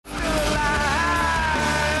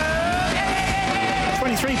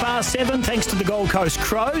7, thanks to the Gold Coast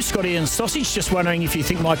Crow, Scotty and Sausage. Just wondering if you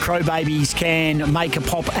think my Crow babies can make a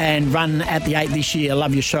pop and run at the 8 this year.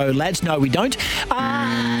 Love your show, lads. No, we don't.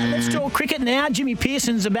 Let's talk cricket now. Jimmy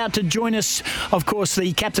Pearson's about to join us. Of course,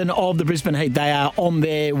 the captain of the Brisbane Heat. They are on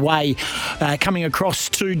their way coming across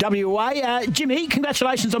to WA. Jimmy,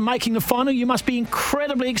 congratulations on making the final. You must be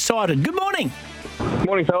incredibly excited. Good morning.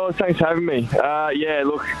 Morning, fellas. Thanks for having me.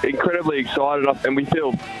 Look, incredibly excited, and we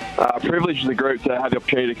feel privileged as a group to have the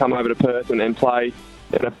opportunity to come over to Perth and play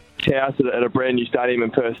in a house at a brand new stadium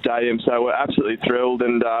in Perth Stadium. So we're absolutely thrilled,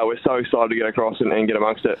 and we're so excited to get across and get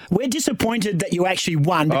amongst it. We're disappointed that you actually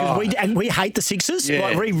won because we hate the Sixers. Yeah.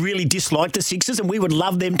 Like, we really dislike the Sixers, and we would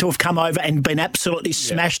love them to have come over and been absolutely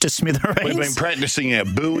smashed to smithereens. We've been practising our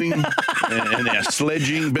booing and our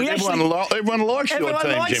sledging, but everyone likes your team,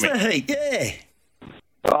 everyone likes Jimmy. the Heat, yeah.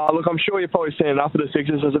 Look, I'm sure you're probably seeing enough of the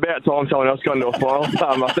Sixers. It's about time someone else got into a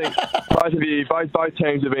final. I think both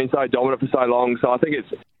teams have been so dominant for so long, so I think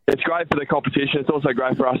it's great for the competition. It's also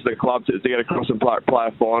great for us as a club to get across and play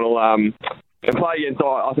a final. And play against,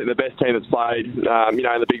 I think, the best team that's played, in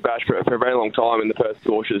the Big Bash for a very long time in the Perth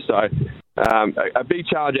Scorchers. So a big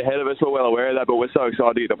challenge ahead of us. We're well aware of that, but we're so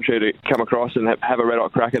excited to get the opportunity to come across and have a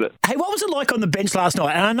red-hot crack at it. Hey, what was it like on the bench last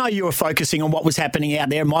night? And I know you were focusing on what was happening out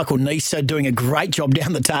there. Michael Neese doing a great job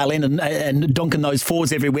down the tail end and donking those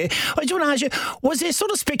fours everywhere. I just want to ask you, was there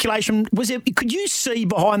sort of speculation? Could you see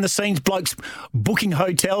behind the scenes blokes booking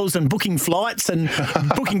hotels and booking flights and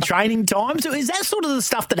booking training times? Is that sort of the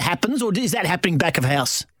stuff that happens, or is that happening back of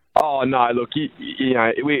house? Oh, no, look, we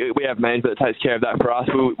have management that takes care of that for us.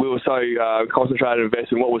 We were so concentrated and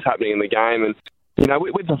invested in what was happening in the game. And,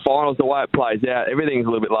 with the finals, the way it plays out, everything's a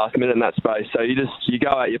little bit last minute in that space. So you go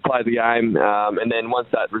out, you play the game, and then once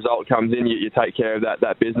that result comes in, you take care of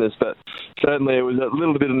that business. But certainly it was a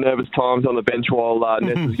little bit of nervous times on the bench while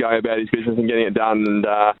Ness was going about his business and getting it done. And,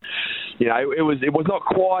 it was not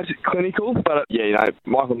quite clinical, but,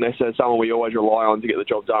 Michael Ness is someone we always rely on to get the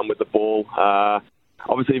job done with the ball.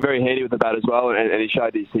 Obviously very handy with the bat as well, and he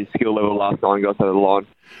showed his skill level last night and got over the line.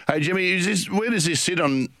 Hey, Jimmy, where does this sit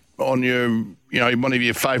on your, one of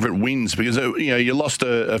your favourite wins? Because, you lost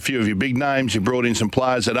a few of your big names, you brought in some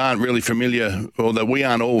players that aren't really familiar, or that we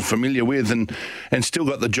aren't all familiar with, and still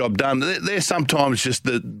got the job done. They're sometimes just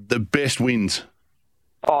the best wins.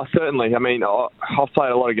 Oh, certainly. I mean, I've played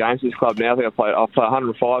a lot of games for this club now. I think I've played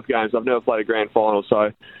 105 games. I've never played a grand final,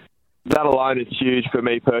 so that alone is huge for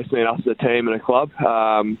me personally and us as a team and a club.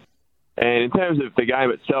 And in terms of the game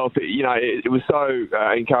itself, it was so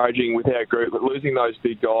encouraging with our group. But losing those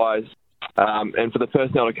big guys and for the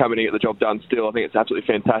personnel to come in and get the job done still, I think it's absolutely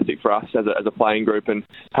fantastic for us as a playing group, and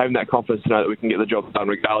having that confidence to know that we can get the job done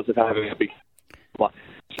regardless of having a big play.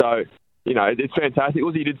 So, it's fantastic.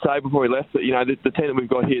 Uzi did say before he left that, the team that we've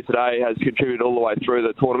got here today has contributed all the way through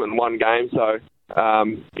the tournament in one game. So,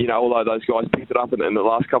 although those guys picked it up in the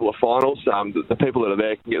last couple of finals, the people that are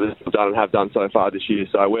there can get this done and have done so far this year.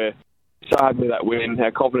 So we're so happy with that win.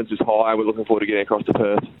 Our confidence is high. We're looking forward to getting across to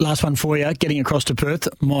Perth. Last one for you, getting across to Perth.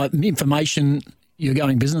 My information, you're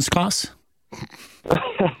going business class?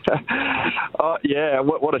 Oh, yeah,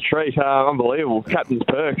 what a treat. Unbelievable. Captain's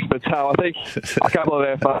perks. But I think a couple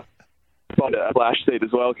of our fun a flash seat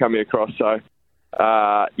as well coming across. So,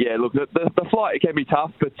 look, the flight can be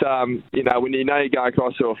tough, but, when you're going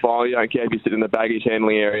across to a final, you don't care if you sit in the baggage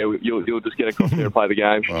handling area. You'll just get across there and play the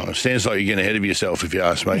game. Well, it sounds like you're getting ahead of yourself, if you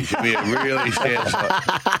ask me. It really sounds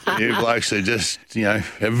like you blokes are just,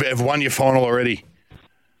 have won your final already.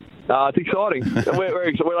 It's exciting. We're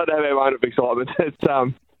allowed to have our moment of excitement. It's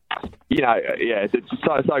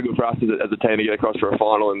it's so good for us as a team to get across for a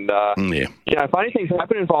final. And funny things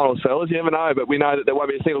happen in finals, fellas. You never know, but we know that there won't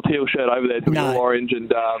be a single teal shirt over there. It's all orange, and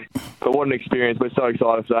but what an experience! We're so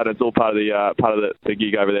excited for that. It's all part of the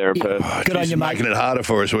gig over there in Perth. Good on you, mate. Making it harder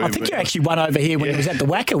for us. I think you actually won over here when he was at the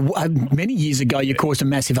WACA many years ago. You caused a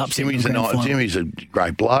massive upset. Jimmy's a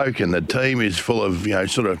great bloke, and the team is full of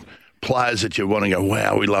sort of players that you want to go,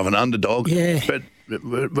 wow, we love an underdog. Yeah. But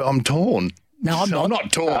I'm torn. No, I'm not. I'm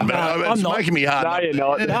not torn, but it's making me hard. No, you're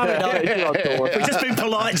not. No. You're not torn. We've just been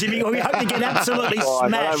polite, Jimmy. We hope to get absolutely smashed. I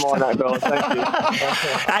don't mind that, fellas. Thank you.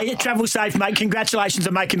 Hey, travel safe, mate. Congratulations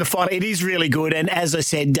on making the final. It is really good. And as I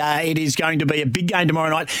said, it is going to be a big game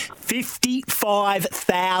tomorrow night.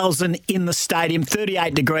 55,000 in the stadium,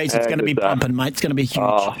 38 degrees. It's going to be pumping, mate. It's going to be huge.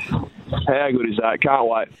 How good is that? Can't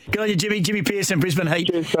wait. Good on you, Jimmy. Jimmy Pearson, Brisbane Heat.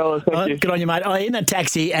 Cheers, fellas. Thank you. Good on you, mate. In a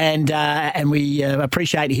taxi, and we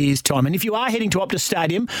appreciate his time. And if you are heading to Optus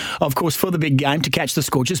Stadium, of course, for the big game to catch the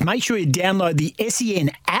Scorchers, make sure you download the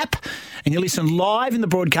SEN app and you listen live in the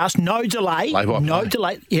broadcast. No delay. No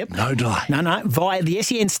delay. Yep. No delay. No. Via the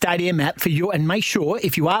SEN Stadium app for you. And make sure,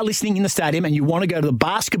 if you are listening in the stadium and you want to go to the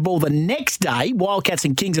basketball the next day, Wildcats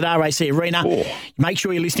and Kings at RAC Arena, make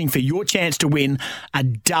sure you're listening for your chance to win a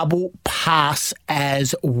double pass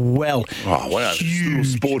as well. Oh, wow. Huge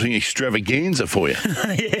sporting extravaganza for you.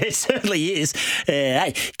 Yeah, it certainly is.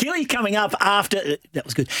 Hey, Gilly's coming up after, that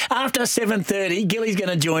was good, after 7:30. Gilly's going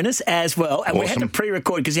to join us as well. And we had to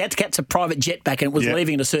pre-record because he had to catch a private jet back and it was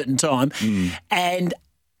leaving at a certain time. And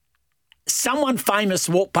someone famous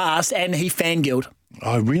walked past and he fangirled.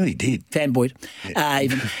 I really did. Fanboyed.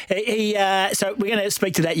 So we're going to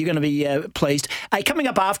speak to that. You're going to be pleased. Coming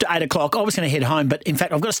up after 8 o'clock, I was going to head home, but in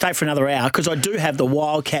fact, I've got to stay for another hour because I do have the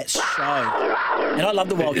Wildcats show. And I love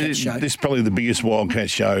the Wildcats show. This is probably the biggest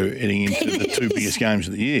Wildcats show heading into the two biggest games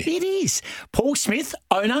of the year. It is. Paul Smith,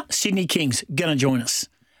 owner, Sydney Kings, going to join us.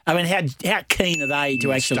 I mean, how keen are they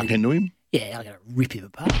to actually... Stuck into him? Yeah, I'm going to rip him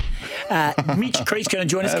apart. Mitch Creek's going to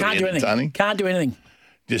join us. Can't do anything.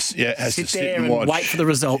 Just has sit to there sit and watch. Wait for the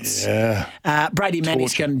results. Yeah. Brady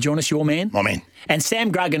Manny's going to join us, your man. My man. And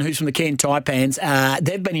Sam Gruggan, who's from the Cairn Taipans,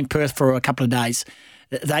 they've been in Perth for a couple of days.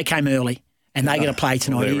 They came early. And they're going to play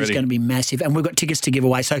tonight. It's going to be massive. And we've got tickets to give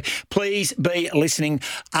away. So please be listening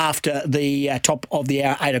after the top of the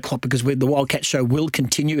hour, 8 o'clock, because the Wildcat Show will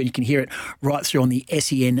continue and you can hear it right through on the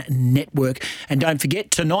SEN network. And don't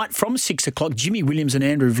forget, tonight from 6 o'clock, Jimmy Williams and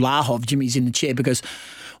Andrew Vlahov. Jimmy's in the chair because,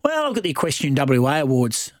 well, I've got the Equestrian WA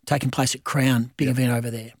Awards taking place at Crown. Big event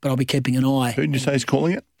over there. But I'll be keeping an eye. Who did you say is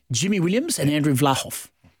calling it? Jimmy Williams and Andrew Vlahov.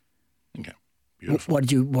 Okay. Beautiful.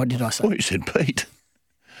 What did I say? Oh, you said Pete.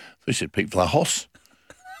 You said Pete Vlahos.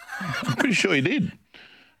 I'm pretty sure you did.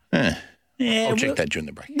 Yeah, I'll check that during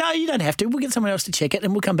the break. No, you don't have to. We'll get someone else to check it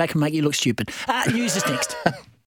and we'll come back and make you look stupid. News is next.